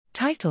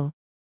Title: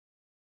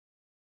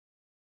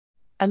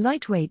 A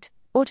lightweight,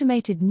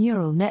 automated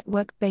neural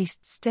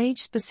network-based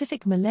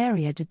stage-specific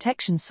malaria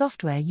detection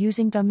software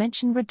using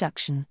dimension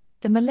reduction,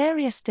 the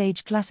malaria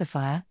stage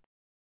classifier.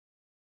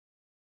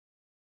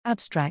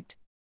 Abstract: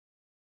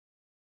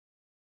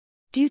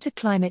 Due to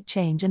climate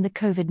change and the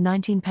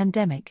COVID-19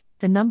 pandemic,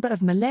 the number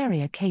of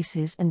malaria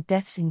cases and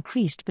deaths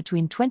increased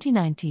between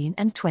 2019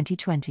 and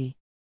 2020.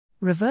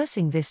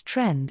 Reversing this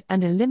trend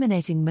and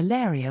eliminating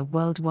malaria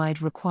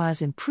worldwide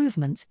requires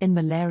improvements in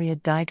malaria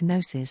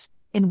diagnosis,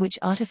 in which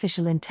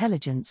artificial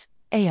intelligence,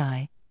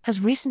 AI,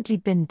 has recently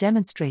been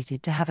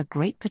demonstrated to have a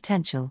great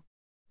potential.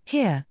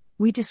 Here,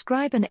 we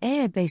describe an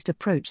AI-based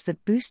approach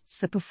that boosts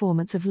the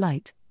performance of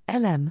light,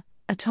 LM,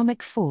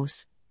 atomic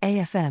force,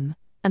 AFM,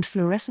 and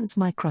fluorescence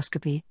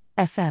microscopy,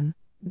 FM,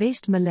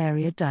 based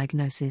malaria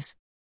diagnosis.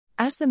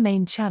 As the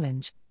main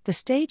challenge, the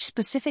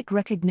stage-specific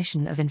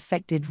recognition of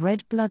infected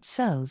red blood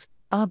cells,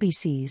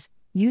 RBCs,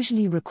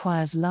 usually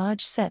requires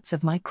large sets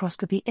of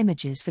microscopy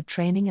images for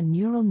training a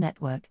neural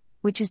network,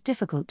 which is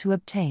difficult to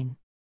obtain.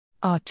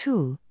 Our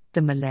tool,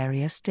 the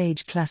malaria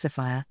stage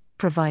classifier,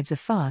 provides a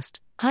fast,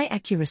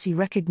 high-accuracy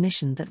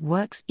recognition that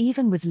works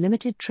even with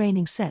limited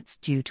training sets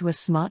due to a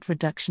smart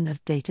reduction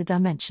of data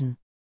dimension.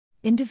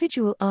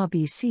 Individual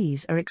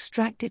RBCs are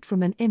extracted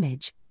from an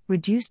image,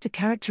 reduced to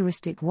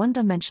characteristic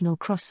one-dimensional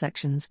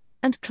cross-sections,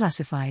 and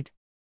classified.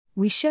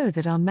 We show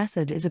that our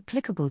method is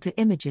applicable to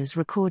images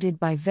recorded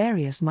by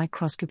various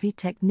microscopy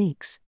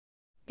techniques.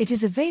 It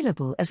is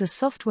available as a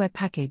software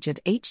package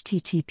at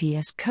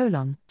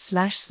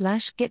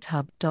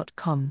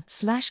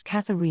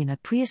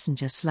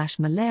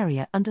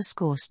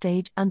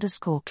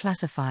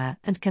https://github.com/katharina-priesinger/malaria_stage_classifier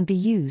and can be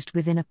used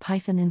within a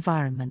Python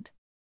environment.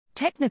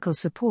 Technical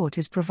support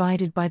is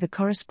provided by the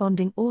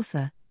corresponding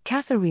author,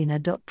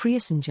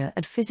 Katharina.Priesinger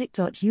at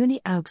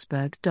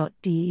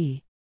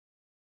physik.uni-augsburg.de.